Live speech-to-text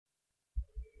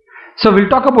So we'll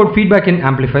talk about feedback in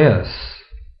amplifiers.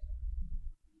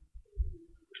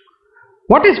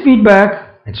 What is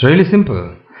feedback? It's really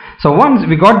simple. So once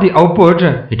we got the output,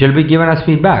 it will be given as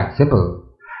feedback. Simple.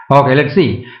 Okay, let's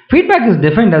see. Feedback is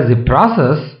defined as the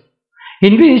process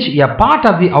in which a part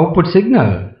of the output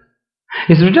signal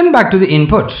is returned back to the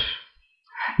input.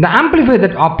 The amplifier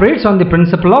that operates on the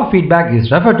principle of feedback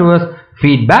is referred to as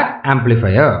feedback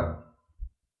amplifier.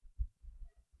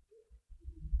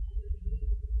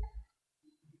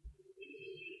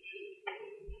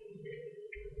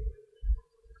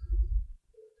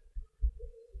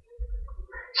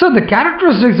 So the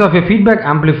characteristics of a feedback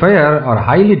amplifier are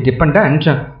highly dependent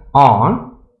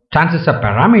on transistor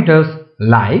parameters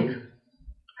like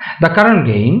the current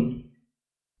gain,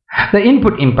 the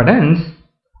input impedance,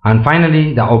 and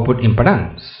finally the output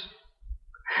impedance.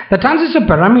 The transistor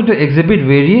parameter exhibit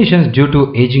variations due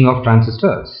to aging of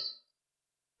transistors.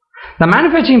 The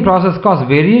manufacturing process causes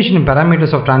variation in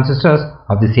parameters of transistors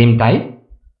of the same type,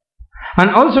 and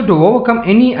also to overcome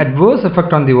any adverse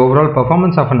effect on the overall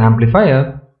performance of an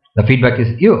amplifier, the feedback is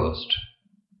used.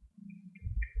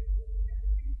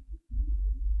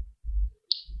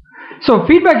 So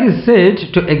feedback is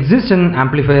said to exist in an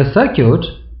amplifier circuit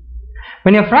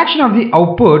when a fraction of the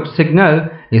output signal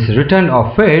is returned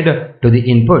or fed to the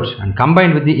input and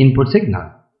combined with the input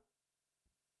signal.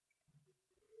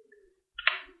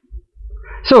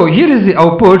 So here is the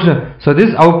output. So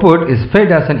this output is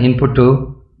fed as an input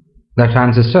to the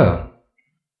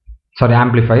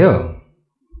amplifier.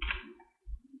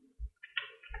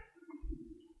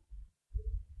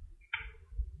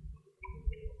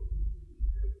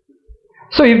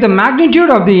 So if the magnitude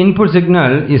of the input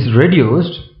signal is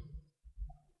reduced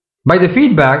by the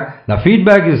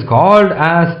feedback is called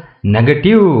as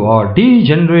negative or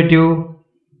degenerative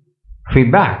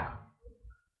feedback.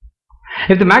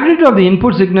 If the magnitude of the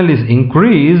input signal is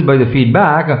increased by the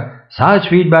feedback, such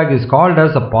feedback is called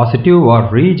as a positive or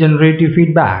regenerative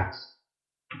feedbacks.